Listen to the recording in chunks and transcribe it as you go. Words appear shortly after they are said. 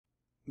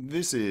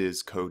This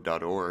is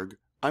code.org.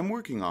 I'm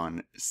working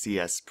on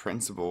CS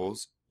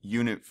Principles,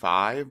 Unit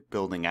 5,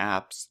 Building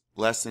Apps,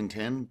 Lesson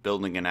 10,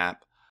 Building an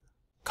App,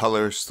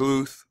 Color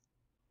Sleuth,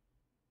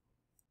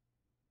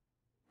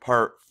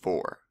 Part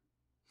 4.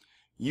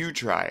 You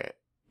try it.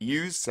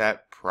 Use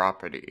set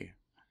property.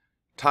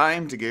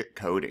 Time to get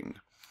coding.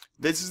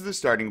 This is the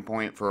starting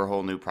point for a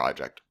whole new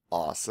project.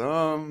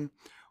 Awesome!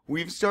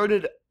 We've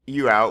started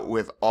you out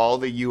with all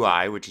the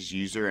UI, which is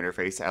user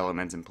interface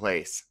elements, in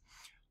place.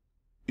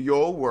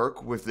 You'll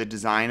work with the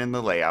design and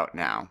the layout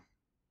now.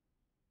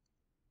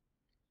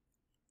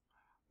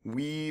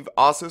 We've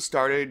also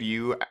started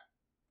you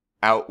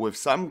out with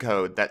some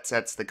code that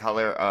sets the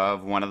color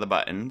of one of the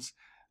buttons.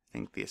 I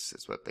think this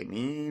is what they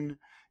mean.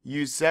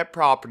 Use set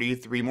property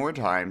 3 more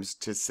times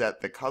to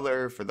set the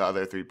color for the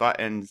other 3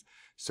 buttons,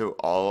 so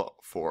all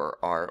 4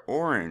 are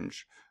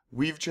orange.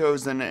 We've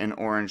chosen an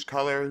orange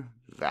color,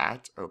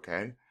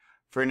 okay,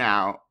 for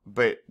now,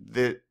 but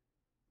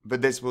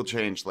this will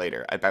change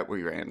later. I bet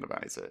we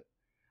randomize it.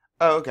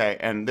 Oh, okay,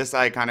 and this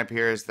icon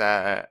appears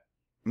that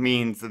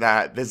means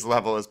that this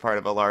level is part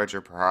of a larger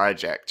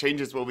project.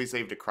 Changes will be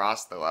saved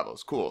across the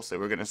levels. Cool, so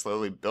we're going to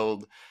slowly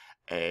build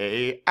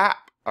a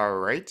app. All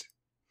right.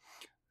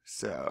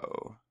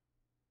 So,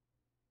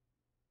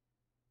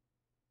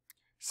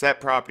 set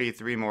property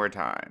 3 more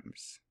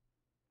times.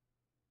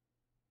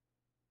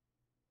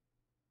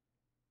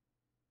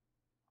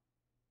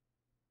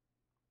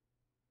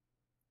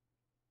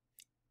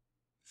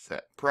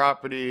 Set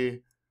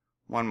property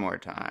 1 more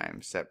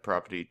time. Set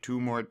property 2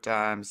 more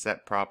times.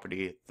 Set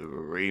property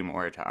 3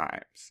 more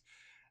times.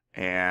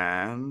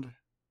 And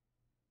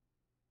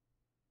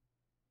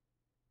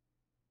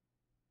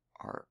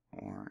our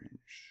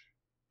orange.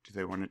 Do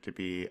they want it to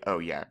be? Oh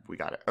yeah, we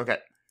got it. Okay.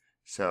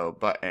 So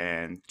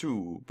button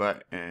 2,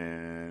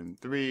 button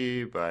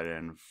 3,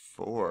 button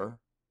 4,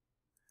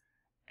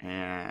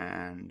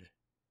 and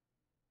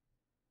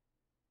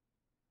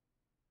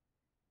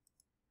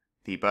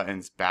the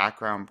button's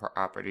background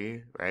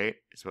property, right,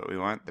 is what we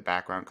want, the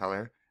background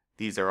color.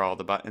 These are all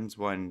the buttons,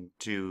 1,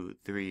 2,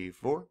 3,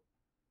 4.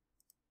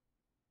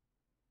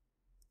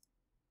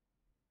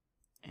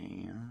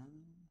 And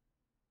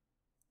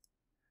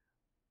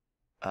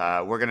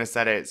we're going to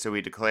set it, so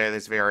we declare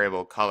this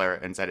variable color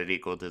and set it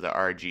equal to the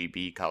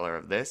RGB color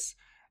of this.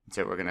 And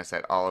so we're going to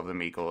set all of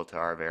them equal to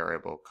our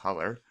variable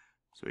color.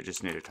 So we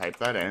just need to type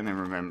that in, and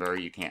remember,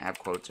 you can't have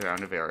quotes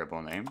around a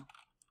variable name.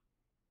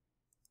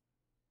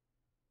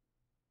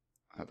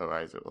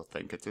 Otherwise, it will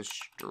think it's a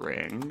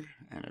string,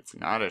 and it's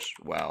not a,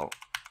 well,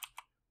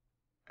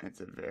 it's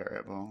a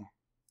variable.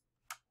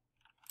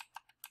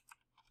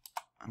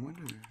 I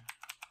wonder.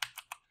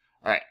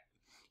 All right,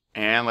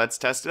 and let's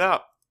test it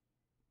out.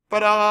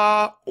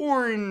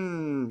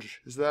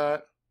 Orange! Is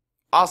that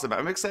awesome?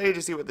 I'm excited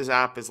to see what this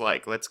app is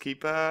like. Let's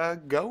keep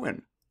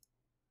going.